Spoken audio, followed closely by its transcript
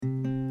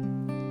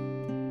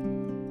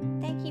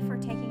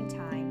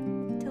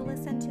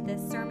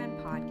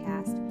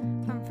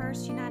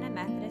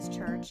Baptist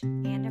Church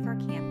and of our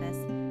campus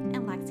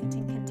in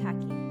Lexington,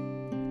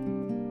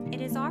 Kentucky.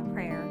 It is our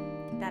prayer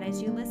that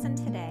as you listen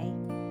today,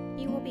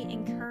 you will be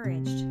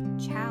encouraged,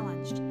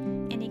 challenged,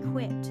 and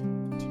equipped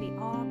to be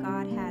all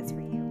God has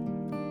for you.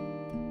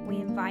 We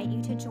invite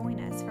you to join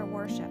us for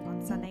worship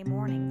on Sunday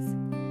mornings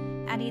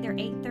at either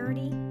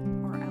 8:30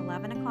 or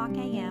 11 o'clock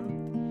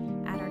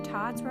a.m. at our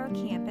Todd's Road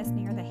campus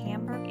near the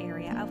Hamburg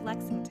area of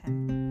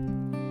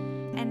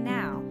Lexington. And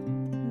now,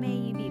 may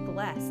you be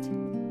blessed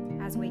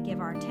as we give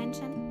our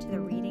attention to the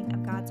reading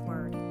of God's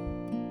Word.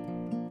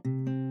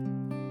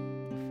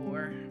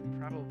 Before,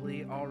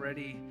 probably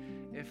already,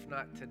 if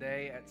not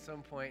today, at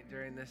some point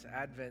during this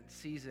Advent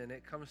season,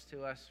 it comes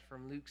to us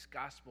from Luke's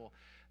Gospel,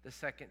 the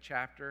second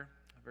chapter,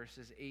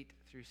 verses 8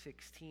 through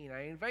 16.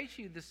 I invite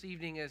you this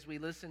evening as we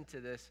listen to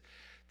this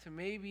to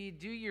maybe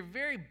do your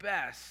very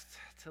best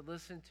to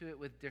listen to it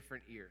with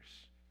different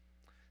ears,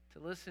 to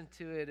listen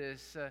to it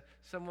as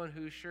someone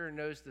who sure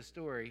knows the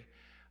story,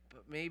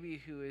 but maybe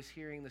who is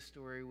hearing the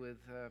story with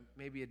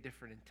maybe a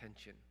different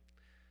intention.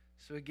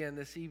 So again,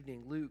 this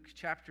evening, Luke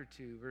chapter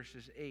 2,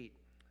 verses 8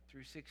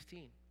 through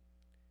 16.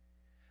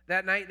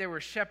 That night there were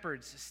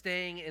shepherds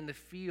staying in the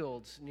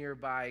fields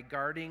nearby,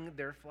 guarding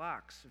their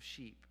flocks of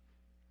sheep.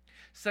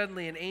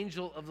 Suddenly an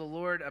angel of the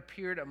Lord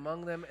appeared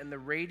among them, and the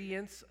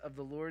radiance of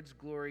the Lord's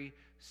glory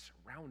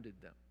surrounded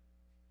them.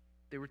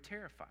 They were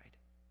terrified.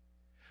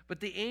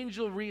 But the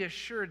angel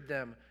reassured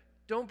them.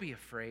 "Don't be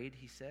afraid,"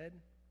 he said.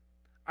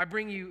 "I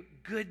bring you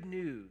good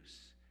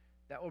news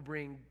that will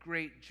bring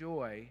great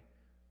joy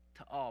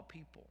to all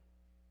people.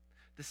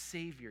 The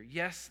Savior,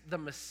 yes, the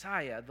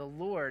Messiah, the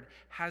Lord,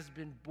 has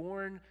been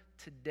born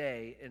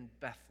today in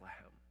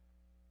Bethlehem,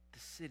 the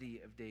city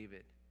of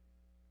David.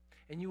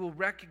 And you will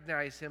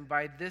recognize him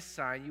by this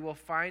sign. You will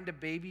find a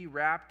baby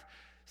wrapped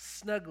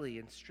snugly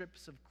in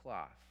strips of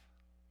cloth,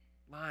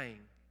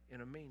 lying in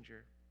a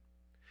manger."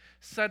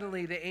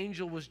 Suddenly the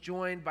angel was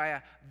joined by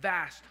a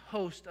vast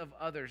host of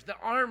others, the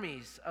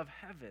armies of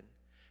heaven,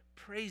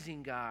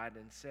 praising God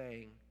and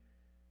saying,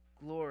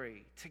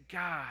 "Glory to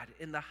God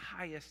in the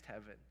highest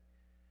heaven,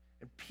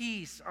 and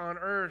peace on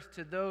earth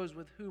to those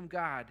with whom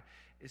God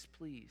is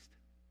pleased."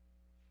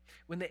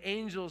 When the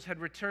angels had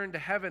returned to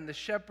heaven, the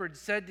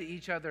shepherds said to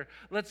each other,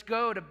 "Let's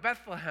go to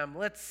Bethlehem.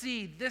 Let's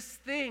see this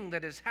thing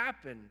that has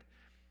happened,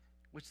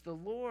 which the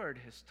Lord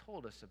has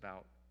told us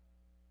about."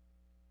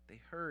 They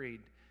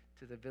hurried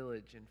to the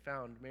village and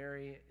found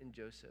Mary and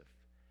Joseph,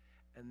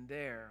 and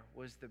there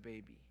was the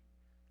baby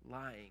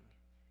lying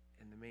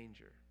in the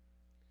manger.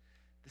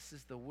 This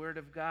is the word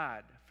of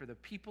God for the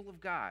people of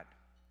God.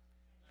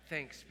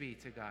 Thanks be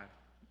to God.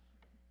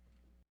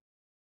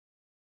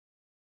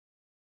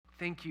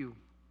 Thank you.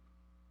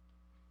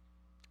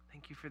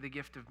 Thank you for the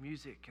gift of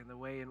music and the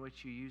way in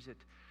which you use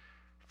it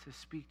to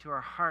speak to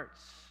our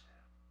hearts.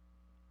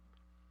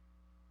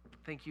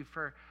 Thank you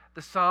for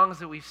the songs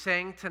that we've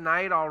sang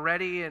tonight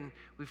already, and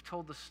we've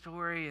told the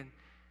story, and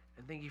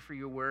thank you for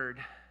your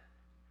word.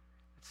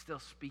 It's still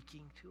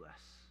speaking to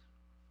us.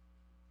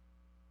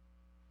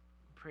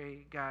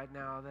 Pray, God,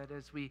 now that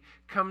as we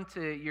come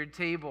to your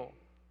table,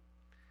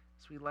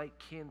 as we light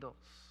candles,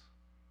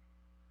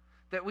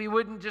 that we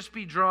wouldn't just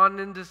be drawn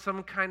into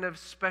some kind of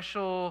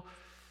special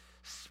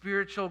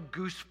spiritual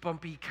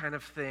goosebumpy kind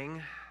of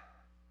thing,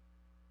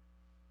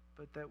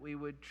 but that we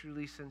would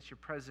truly sense your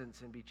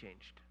presence and be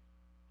changed.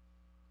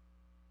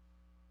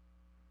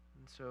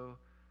 And so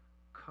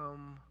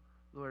come,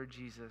 Lord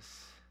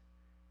Jesus,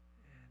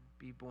 and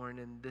be born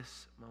in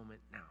this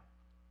moment now.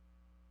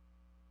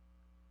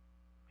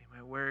 May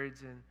my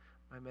words and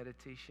my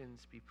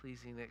meditations be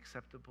pleasing and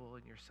acceptable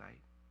in your sight.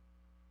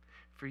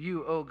 For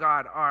you, O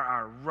God, are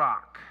our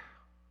rock,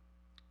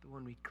 the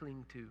one we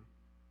cling to.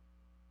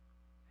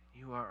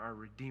 You are our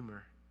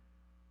Redeemer,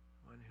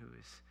 one who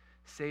has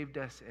saved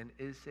us and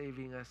is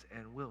saving us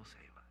and will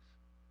save us.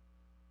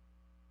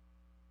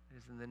 It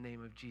is in the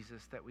name of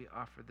Jesus that we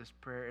offer this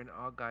prayer, and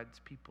all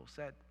God's people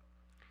said,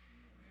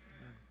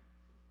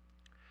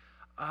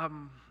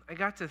 Amen. I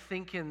got to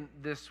thinking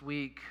this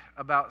week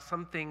about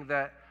something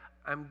that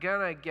I'm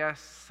going to guess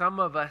some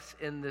of us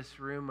in this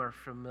room are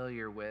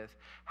familiar with.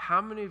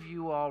 How many of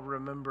you all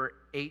remember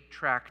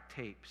 8-track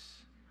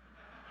tapes?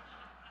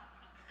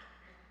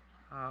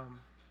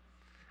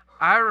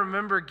 I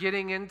remember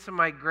getting into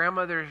my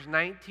grandmother's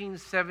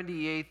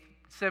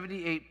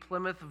 1978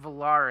 Plymouth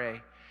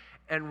Volare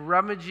and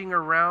rummaging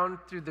around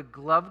through the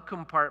glove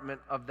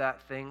compartment of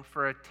that thing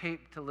for a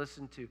tape to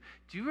listen to.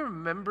 Do you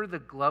remember the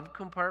glove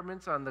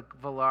compartments on the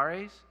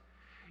Volares?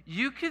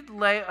 You could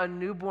lay a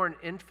newborn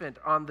infant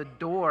on the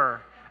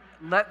door,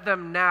 let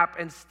them nap,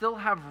 and still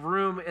have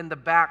room in the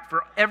back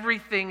for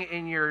everything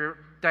in your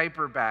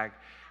diaper bag.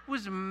 It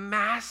was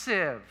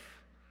massive.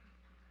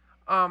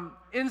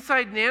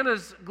 Inside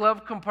Nana's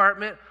glove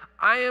compartment,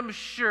 I am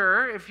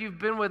sure, if you've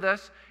been with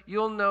us,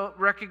 you'll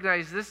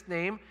recognize this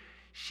name.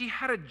 She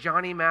had a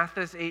Johnny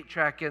Mathis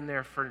 8-track in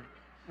there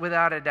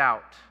without a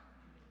doubt.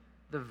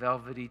 The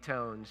velvety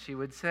tones, she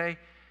would say.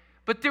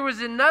 But there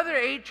was another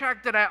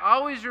 8-track that I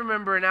always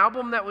remember, an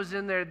album that was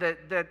in there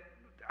that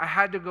I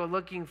had to go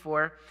looking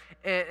for.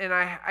 And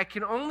I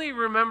can only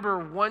remember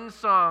one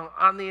song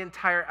on the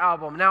entire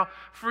album. Now,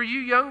 for you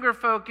younger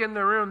folk in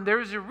the room,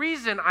 there's a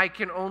reason I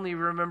can only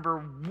remember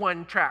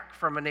one track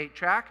from an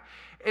 8-track.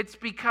 It's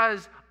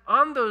because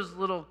on those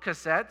little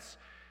cassettes,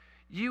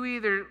 you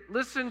either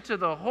listen to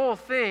the whole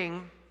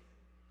thing,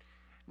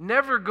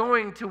 never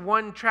going to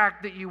one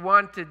track that you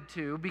wanted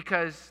to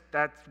because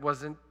that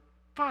wasn't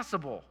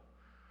possible.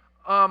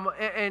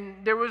 And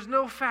there was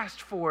no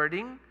fast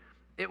forwarding.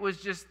 It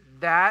was just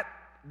that,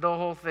 the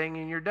whole thing,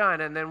 and you're done.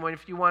 And then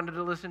if you wanted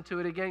to listen to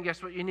it again,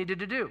 guess what you needed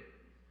to do?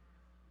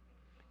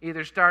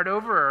 Either start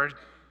over or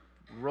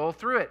roll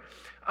through it.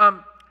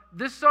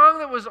 This song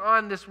that was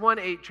on this one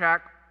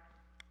 8-track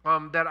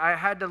that I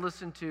had to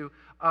listen to,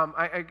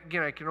 I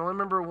can only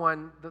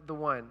remember the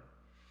one.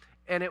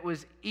 And it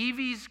was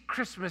Evie's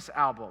Christmas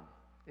album.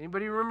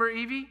 Anybody remember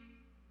Evie?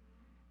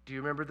 Do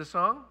you remember the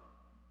song?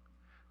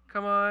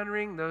 Come on,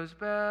 ring those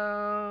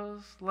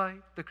bells,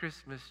 light the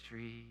Christmas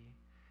tree.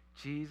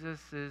 Jesus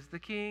is the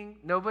King.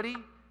 Nobody?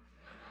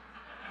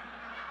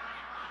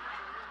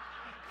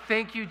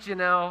 Thank you,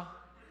 Janelle.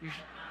 You're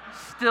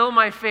still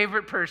my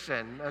favorite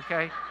person,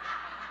 okay?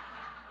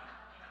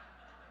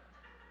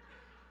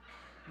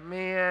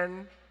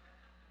 Man,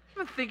 I've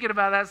been thinking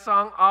about that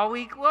song all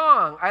week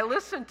long. I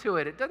listened to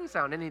it. It doesn't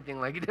sound anything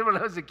like it did when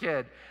I was a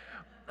kid.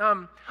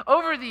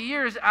 Over the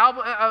years,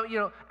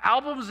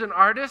 albums and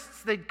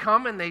artists, they'd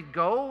come and they'd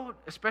go,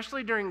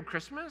 especially during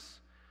Christmas.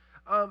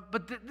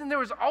 But then there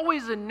was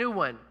always a new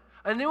one.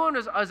 A new one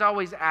was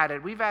always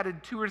added. We've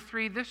added 2 or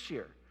 3 this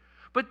year.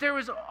 But there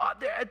was,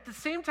 at the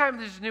same time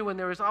there's a new one,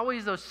 there was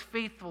always those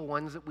faithful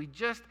ones that we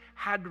just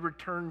had to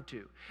return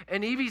to.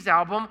 And Evie's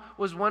album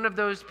was one of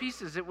those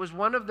pieces. It was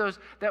one of those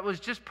that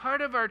was just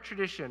part of our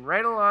tradition,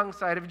 right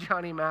alongside of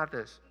Johnny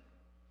Mathis.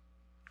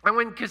 And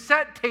when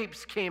cassette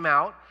tapes came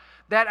out,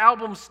 that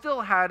album still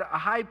had a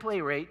high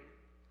play rate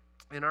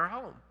in our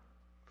home.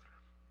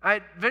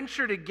 I'd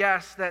venture to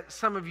guess that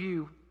some of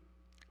you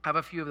have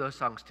a few of those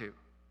songs too.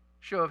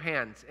 Show of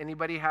hands.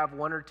 Anybody have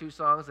 1 or 2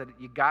 songs that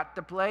you got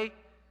to play?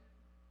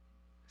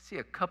 I see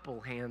a couple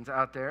hands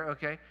out there,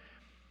 okay.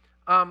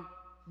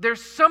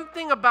 There's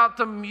something about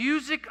the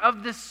music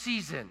of the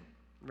season.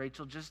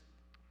 Rachel just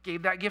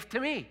gave that gift to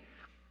me.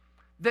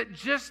 That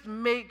just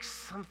makes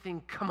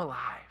something come alive,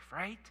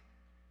 right?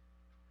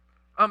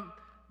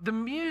 The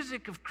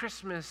music of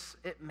Christmas,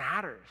 it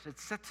matters. It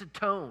sets a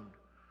tone.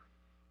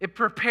 It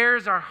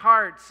prepares our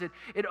hearts.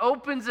 It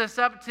opens us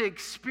up to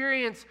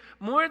experience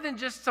more than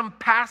just some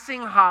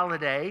passing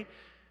holiday,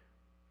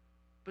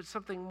 but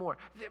something more.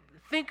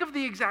 Think of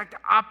the exact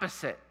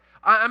opposite.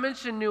 I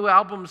mentioned new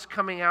albums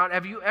coming out.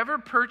 Have you ever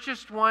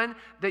purchased one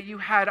that you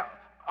had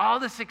all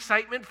this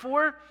excitement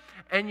for,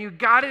 and you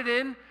got it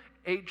in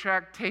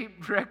 8-track,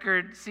 tape,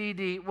 record,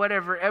 CD,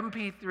 whatever,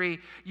 MP3.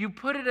 You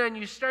put it in,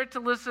 you start to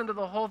listen to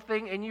the whole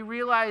thing, and you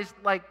realize,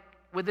 like,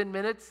 within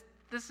minutes,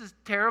 this is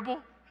terrible.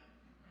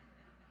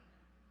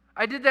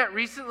 I did that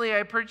recently.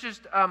 I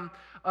purchased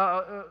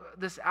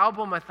this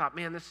album. I thought,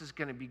 man, this is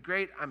going to be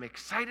great. I'm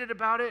excited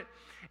about it.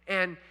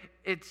 And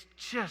it's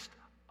just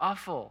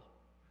awful.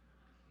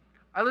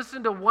 I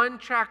listened to one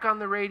track on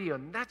the radio,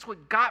 and that's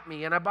what got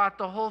me. And I bought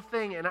the whole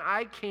thing, and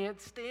I can't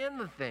stand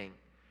the thing.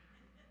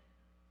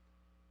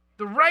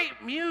 The right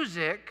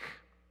music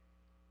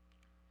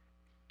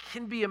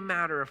can be a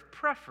matter of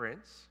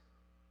preference.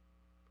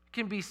 It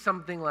can be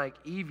something like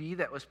Evie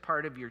that was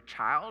part of your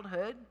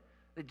childhood,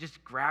 that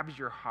just grabs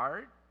your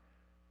heart.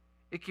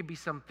 It can be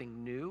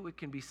something new. It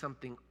can be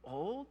something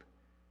old,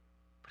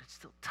 but it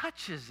still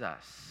touches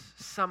us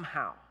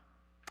somehow.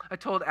 I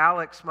told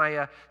Alex,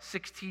 my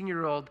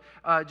 16-year-old,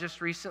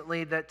 just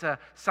recently that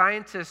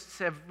scientists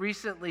have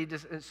recently,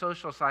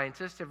 social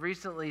scientists have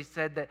recently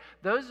said that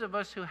those of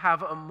us who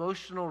have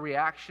emotional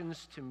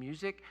reactions to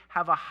music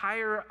have a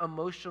higher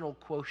emotional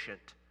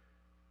quotient.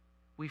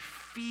 We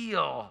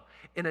feel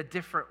in a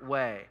different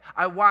way.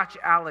 I watch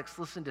Alex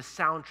listen to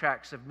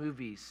soundtracks of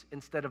movies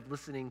instead of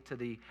listening to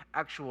the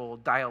actual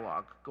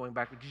dialogue going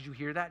back. Did you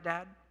hear that,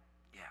 Dad?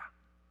 Yeah.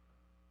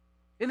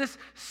 In this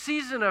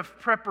season of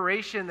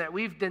preparation that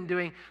we've been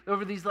doing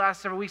over these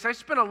last several weeks, I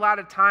spent a lot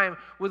of time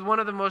with one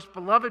of the most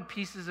beloved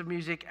pieces of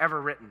music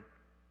ever written.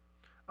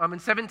 In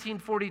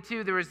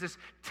 1742, there was this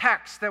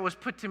text that was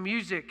put to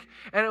music,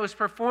 and it was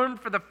performed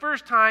for the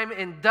first time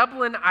in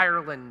Dublin,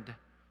 Ireland.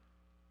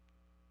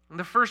 And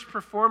the first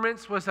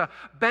performance was a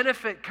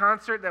benefit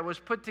concert that was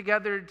put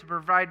together to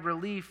provide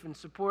relief and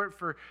support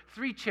for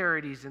 3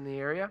 charities in the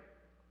area.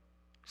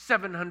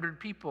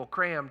 700 people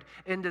crammed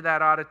into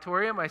that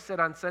auditorium. I said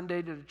on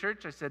Sunday to the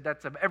church, I said,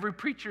 that's every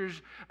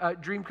preacher's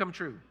dream come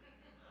true.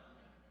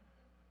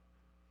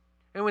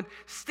 And with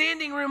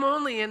standing room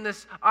only in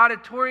this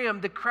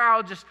auditorium, the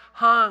crowd just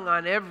hung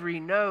on every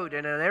note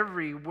and on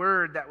every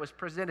word that was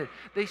presented.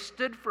 They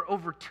stood for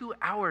over 2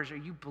 hours. Are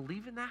you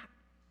believing that?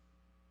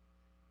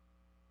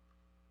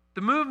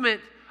 The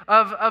movement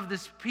of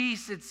this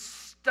piece, it's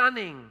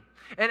stunning.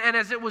 And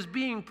as it was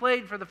being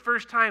played for the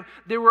first time,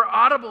 there were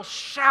audible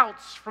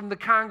shouts from the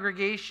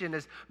congregation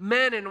as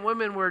men and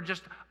women were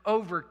just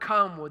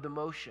overcome with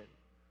emotion.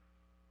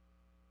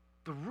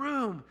 The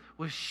room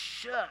was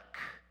shook.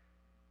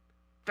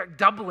 In fact,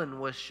 Dublin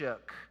was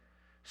shook.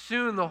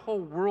 Soon the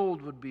whole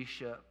world would be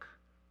shook.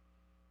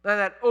 Now,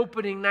 that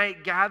opening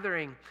night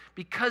gathering,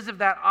 because of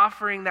that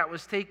offering that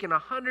was taken,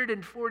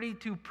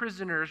 142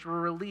 prisoners were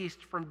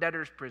released from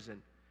debtor's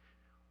prison.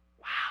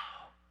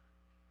 Wow.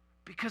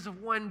 Because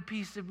of one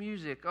piece of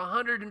music,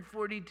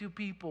 142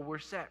 people were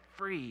set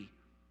free.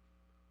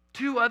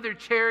 2 other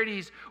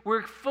charities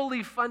were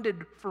fully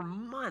funded for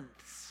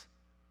months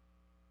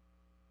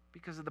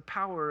because of the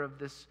power of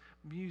this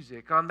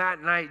music. On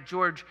that night,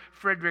 George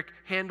Frederick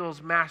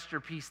Handel's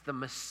masterpiece, The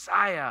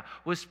Messiah,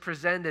 was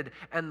presented,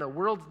 and the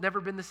world's never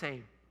been the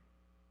same.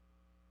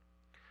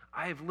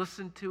 I have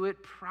listened to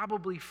it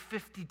probably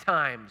 50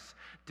 times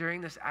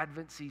during this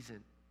Advent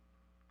season.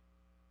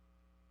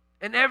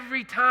 And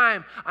every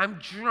time I'm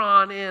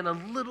drawn in a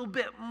little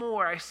bit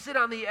more. I sit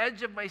on the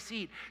edge of my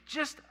seat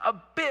just a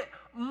bit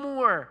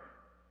more.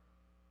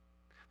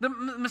 The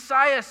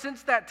Messiah,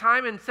 since that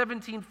time in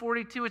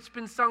 1742, it's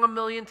been sung 1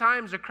 million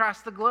times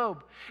across the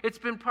globe. It's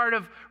been part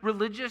of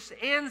religious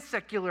and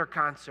secular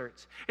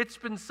concerts. It's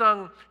been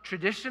sung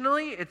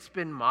traditionally. It's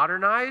been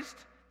modernized.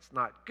 It's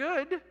not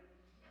good.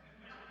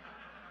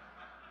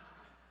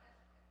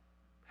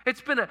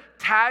 It's been a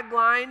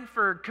tagline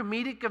for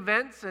comedic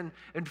events and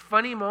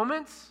funny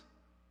moments.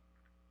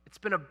 It's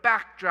been a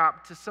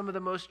backdrop to some of the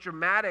most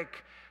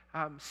dramatic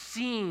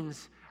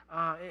scenes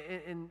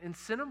in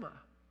cinema,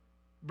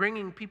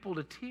 bringing people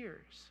to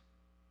tears.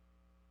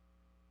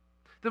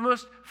 The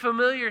most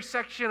familiar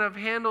section of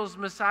Handel's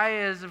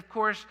Messiah is, of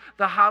course,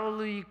 the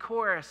Hallelujah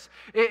chorus.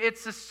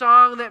 It's a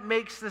song that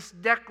makes this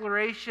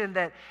declaration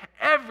that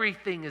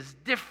everything is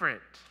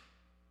different.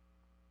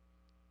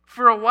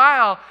 For a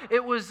while,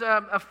 it was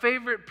a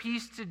favorite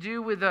piece to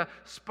do with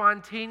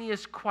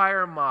spontaneous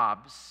choir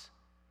mobs.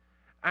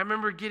 I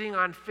remember getting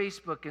on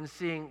Facebook and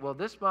seeing, well,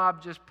 this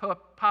mob just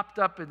popped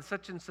up in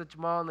such and such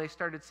mall, and they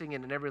started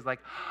singing, and everybody's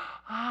like,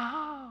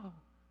 oh. Of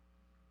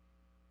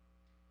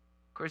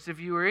course,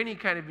 if you were any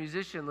kind of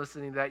musician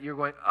listening to that, you're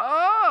going,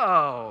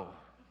 oh.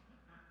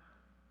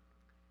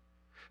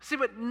 See,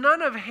 but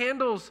none of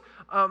Handel's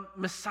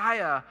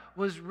Messiah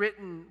was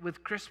written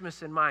with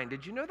Christmas in mind.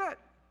 Did you know that?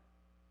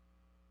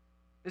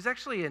 It's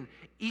actually an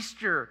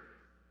Easter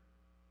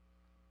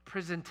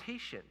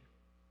presentation.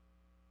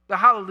 The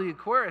Hallelujah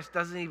chorus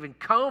doesn't even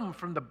come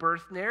from the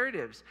birth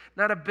narratives.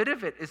 Not a bit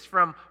of it is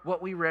from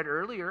what we read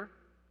earlier.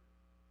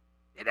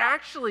 It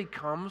actually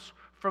comes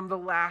from the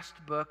last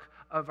book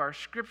of our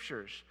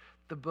scriptures,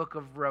 the book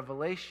of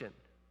Revelation.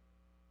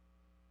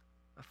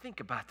 Now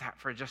think about that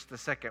for just a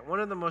second. One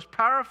of the most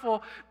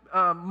powerful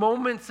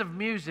moments of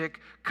music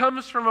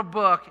comes from a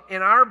book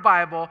in our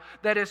Bible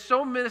that is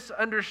so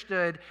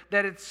misunderstood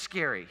that it's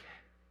scary.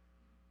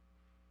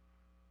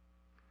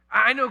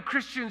 I know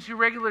Christians who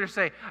regularly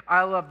say,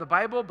 I love the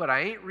Bible, but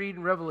I ain't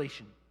reading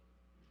Revelation.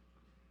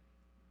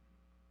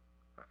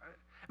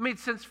 It made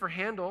sense for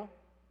Handel.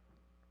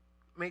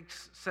 It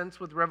makes sense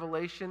with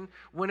Revelation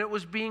when it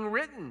was being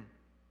written.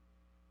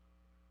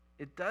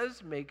 It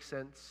does make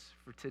sense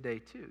for today,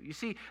 too. You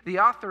see, the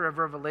author of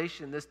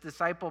Revelation, this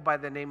disciple by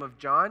the name of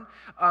John,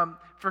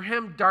 for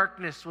him,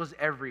 darkness was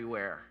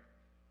everywhere.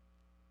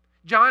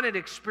 John had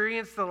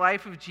experienced the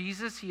life of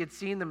Jesus. He had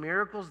seen the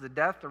miracles, the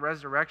death, the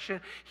resurrection.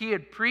 He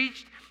had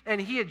preached,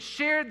 and he had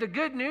shared the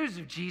good news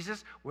of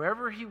Jesus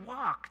wherever he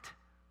walked.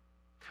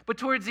 But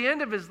towards the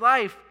end of his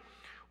life,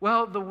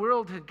 well, the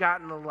world had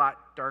gotten a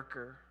lot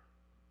darker.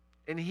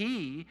 And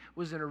he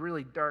was in a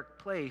really dark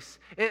place.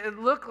 It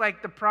looked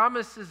like the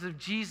promises of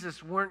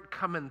Jesus weren't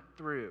coming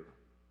through.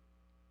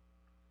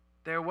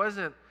 There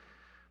wasn't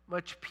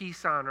much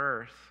peace on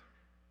earth.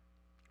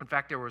 In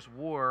fact, there was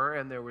war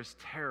and there was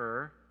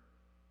terror.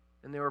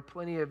 And there were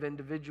plenty of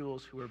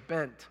individuals who were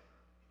bent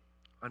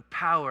on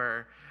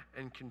power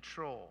and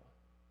control.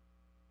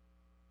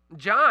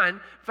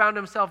 John found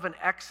himself in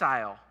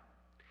exile.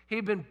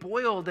 He'd been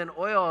boiled in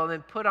oil and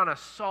then put on a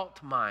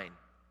salt mine.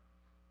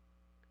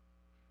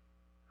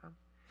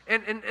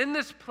 And in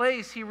this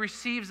place, he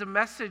receives a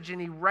message and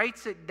he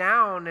writes it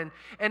down,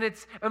 and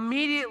it's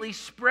immediately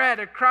spread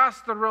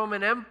across the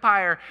Roman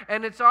Empire,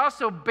 and it's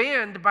also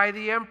banned by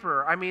the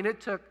emperor. I mean, it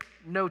took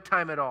no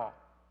time at all.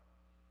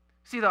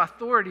 See, the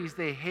authorities,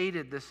 they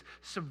hated this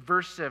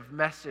subversive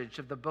message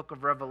of the book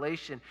of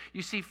Revelation.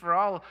 You see, for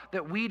all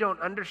that we don't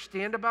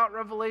understand about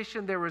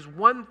Revelation, there is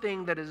one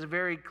thing that is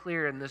very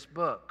clear in this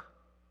book.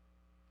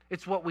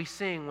 It's what we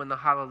sing when the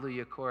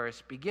Hallelujah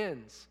chorus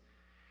begins.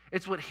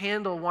 It's what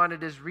Handel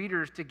wanted his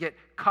readers to get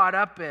caught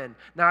up in.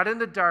 Not in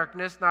the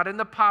darkness, not in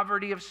the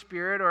poverty of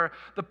spirit or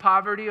the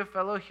poverty of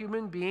fellow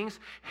human beings.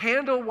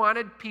 Handel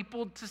wanted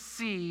people to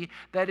see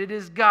that it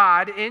is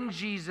God in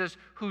Jesus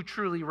who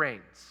truly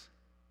reigns.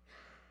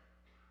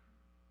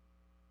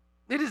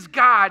 It is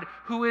God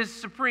who is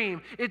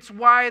supreme. It's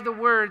why the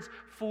words,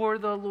 for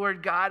the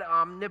Lord God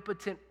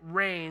omnipotent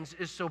reigns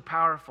is so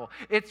powerful.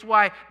 It's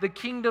why the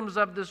kingdoms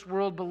of this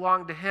world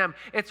belong to him.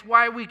 It's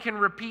why we can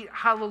repeat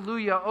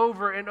hallelujah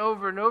over and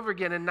over and over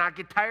again and not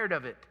get tired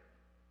of it.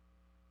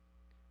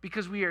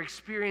 Because we are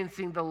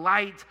experiencing the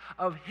light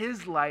of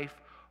his life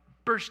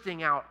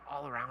bursting out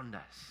all around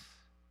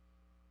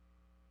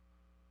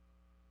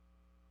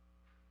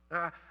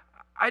us.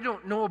 I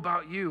don't know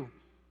about you,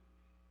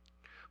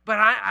 but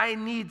I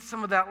need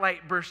some of that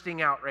light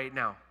bursting out right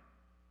now.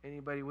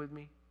 Anybody with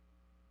me?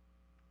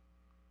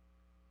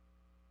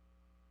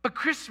 But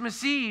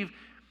Christmas Eve,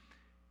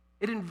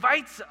 it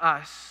invites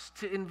us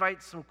to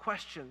invite some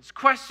questions.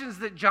 Questions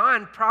that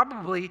John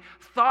probably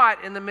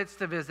thought in the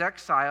midst of his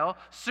exile.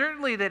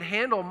 Certainly that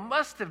Handel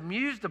must have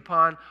mused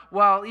upon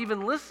while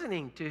even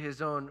listening to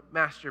his own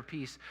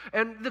masterpiece.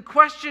 And the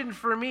question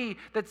for me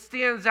that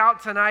stands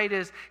out tonight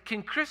is,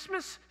 can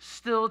Christmas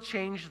still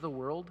change the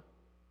world?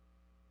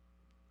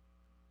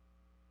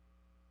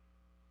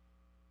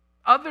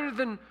 Other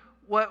than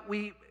what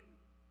we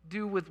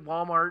do with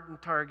Walmart and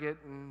Target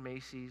and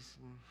Macy's.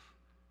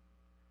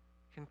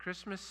 Can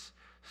Christmas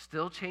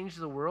still change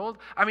the world?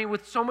 I mean,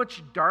 with so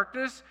much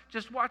darkness,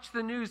 just watch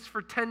the news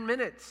for 10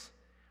 minutes.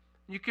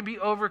 You can be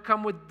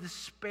overcome with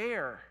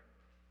despair.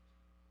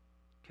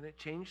 Can it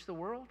change the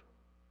world?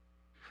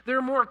 There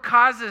are more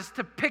causes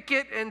to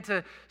picket and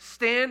to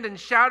stand and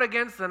shout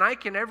against than I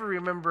can ever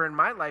remember in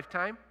my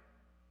lifetime.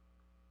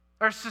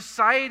 Our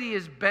society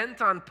is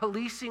bent on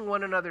policing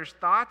one another's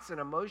thoughts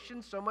and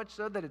emotions, so much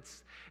so that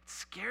it's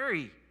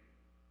scary.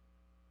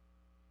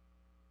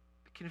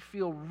 It can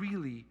feel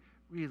really,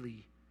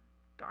 really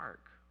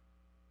dark.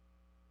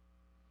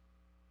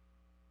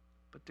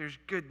 But there's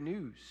good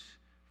news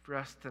for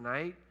us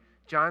tonight.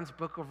 John's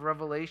book of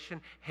Revelation,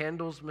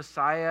 Handel's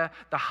Messiah,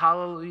 the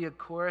Hallelujah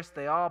chorus,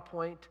 they all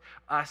point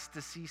us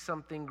to see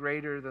something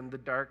greater than the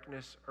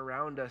darkness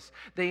around us.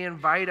 They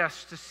invite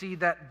us to see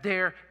that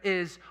there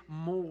is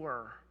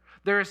more.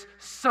 There is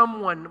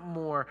someone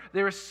more.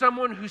 There is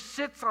someone who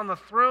sits on the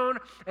throne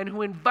and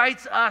who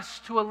invites us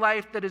to a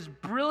life that is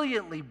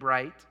brilliantly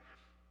bright,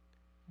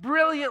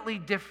 brilliantly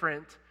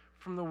different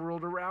from the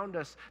world around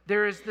us.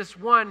 There is this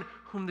one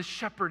whom the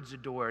shepherds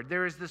adored.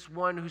 There is this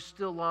one who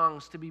still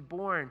longs to be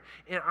born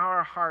in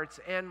our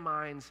hearts and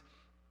minds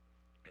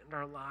and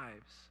our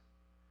lives.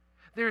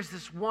 There is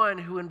this one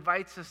who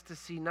invites us to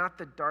see not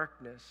the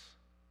darkness,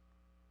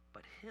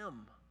 but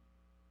him,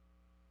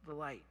 the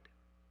light.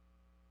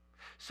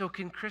 So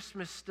can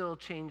Christmas still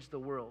change the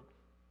world?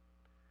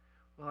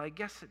 Well, I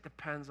guess it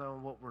depends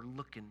on what we're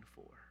looking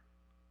for.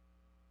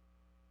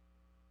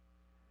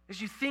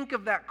 As you think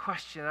of that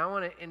question, I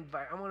want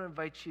to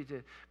invite you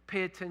to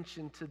pay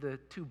attention to the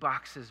two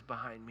boxes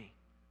behind me.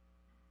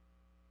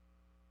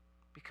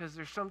 Because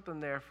there's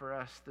something there for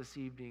us this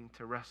evening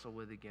to wrestle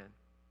with again.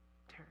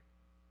 Terry.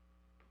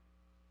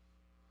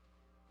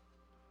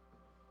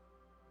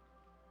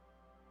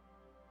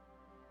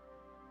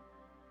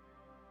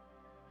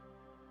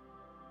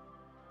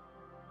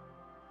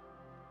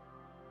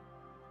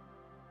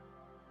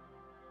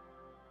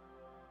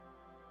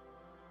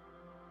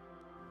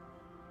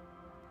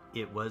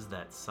 It was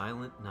that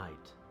silent night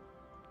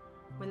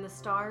when the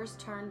stars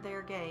turned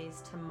their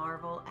gaze to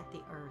marvel at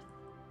the earth,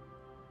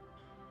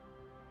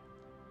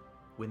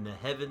 when the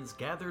heavens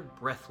gathered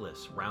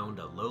breathless round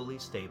a lowly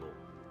stable,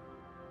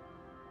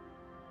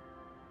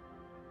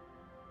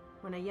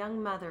 when a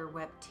young mother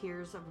wept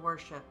tears of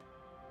worship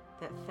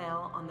that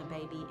fell on the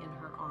baby in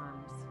her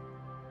arms.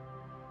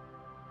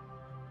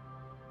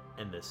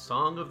 And the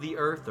song of the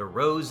earth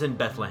arose in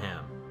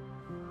Bethlehem,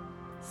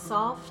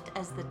 soft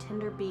as the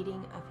tender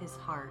beating of his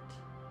heart.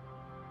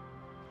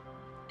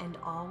 And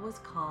all was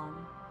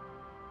calm,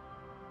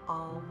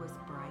 all was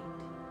bright.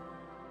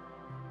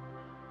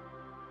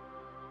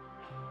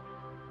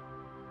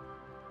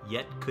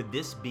 Yet could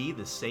this be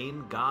the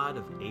same God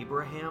of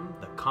Abraham,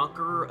 the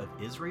conqueror of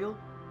Israel?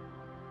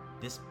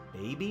 This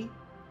baby?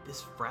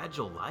 This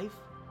fragile life?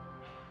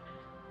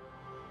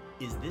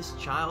 Is this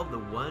child the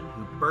one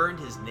who burned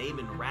his name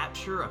in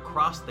rapture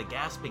across the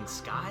gasping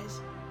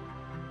skies?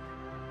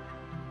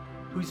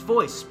 Whose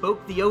voice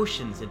spoke the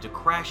oceans into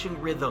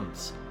crashing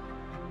rhythms,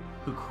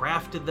 who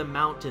crafted the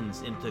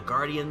mountains into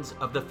guardians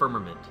of the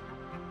firmament,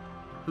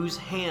 whose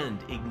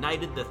hand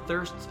ignited the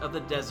thirsts of the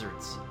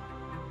deserts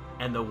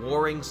and the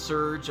warring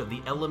surge of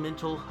the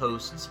elemental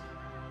hosts,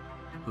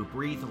 who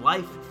breathed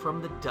life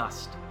from the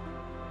dust,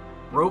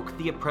 broke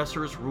the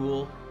oppressor's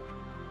rule,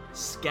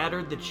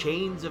 scattered the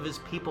chains of his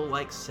people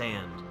like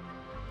sand,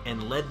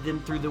 and led them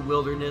through the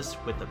wilderness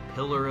with a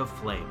pillar of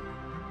flame.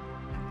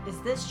 Is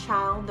this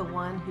child the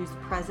one whose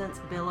presence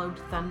billowed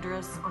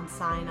thunderous on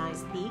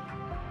Sinai's peak?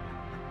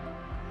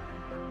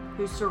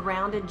 Who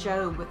surrounded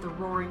Job with the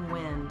roaring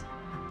wind,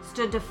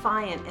 stood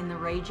defiant in the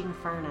raging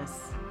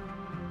furnace,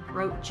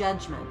 wrote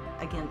judgment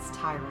against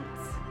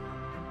tyrants,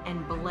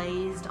 and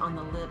blazed on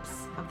the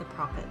lips of the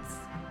prophets,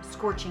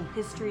 scorching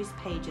history's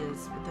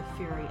pages with the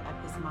fury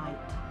of his might?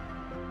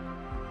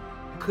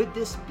 Could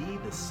this be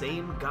the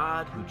same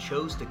God who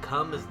chose to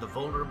come as the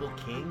vulnerable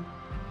king,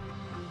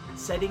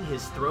 setting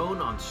his throne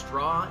on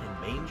straw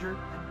and manger,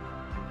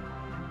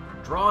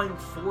 drawing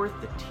forth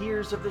the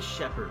tears of the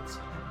shepherds,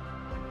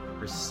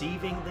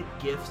 receiving the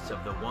gifts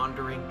of the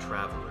wandering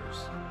travelers,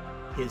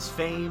 his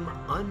fame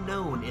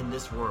unknown in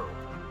this world.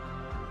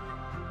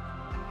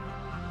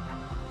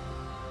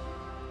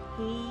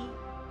 He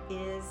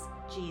is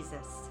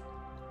Jesus,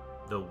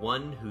 The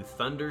one who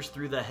thunders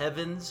through the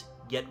heavens,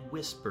 yet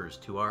whispers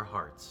to our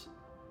hearts.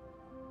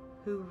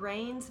 who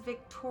reigns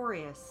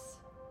victorious,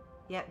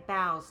 yet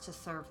bows to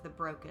serve the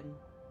broken.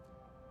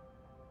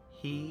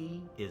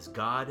 He is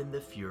God in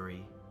the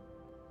fury,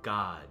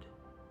 God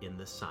in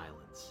the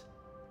silence.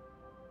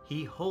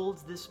 He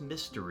holds this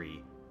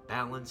mystery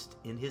balanced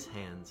in his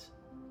hands.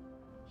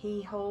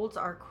 He holds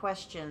our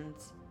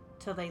questions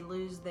till they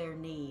lose their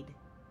need,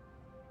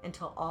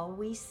 until all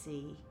we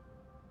see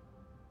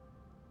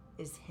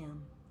is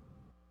him.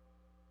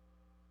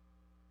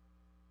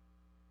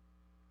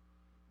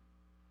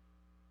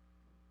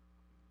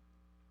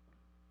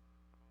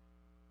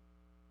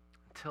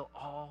 Until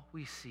all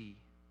we see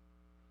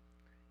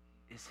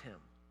is him.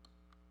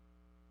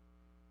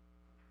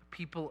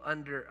 People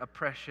under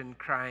oppression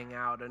crying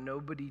out, a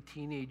nobody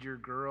teenager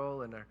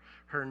girl and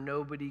her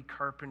nobody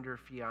carpenter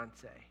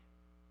fiance.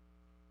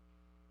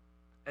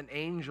 An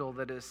angel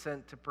that is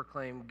sent to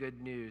proclaim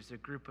good news, a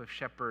group of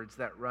shepherds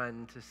that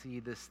run to see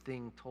this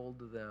thing told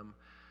to them,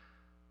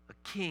 a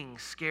king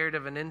scared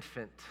of an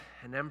infant,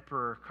 an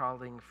emperor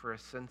calling for a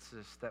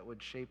census that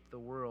would shape the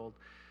world,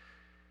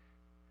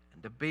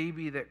 and a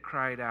baby that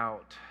cried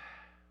out,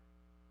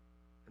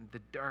 and the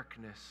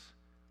darkness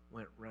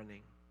went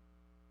running.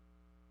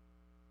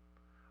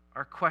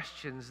 Our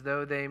questions,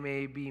 though they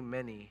may be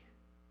many,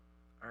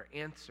 are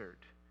answered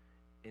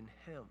in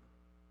him.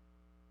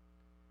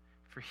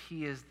 For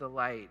he is the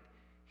light,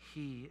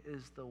 he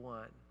is the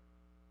one.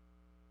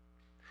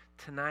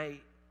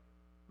 Tonight,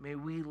 may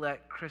we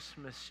let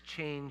Christmas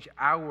change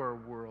our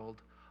world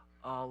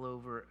all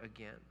over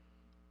again.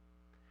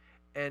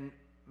 And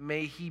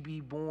may he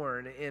be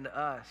born in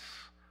us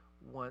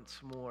once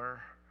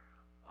more,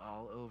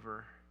 all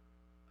over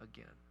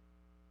again.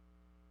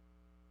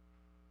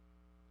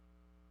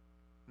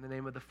 In the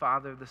name of the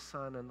Father, the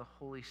Son, and the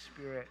Holy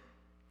Spirit,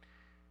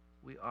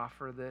 we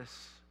offer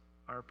this,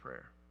 our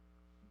prayer.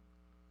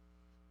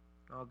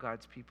 All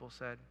God's people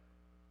said,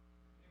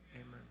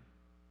 amen.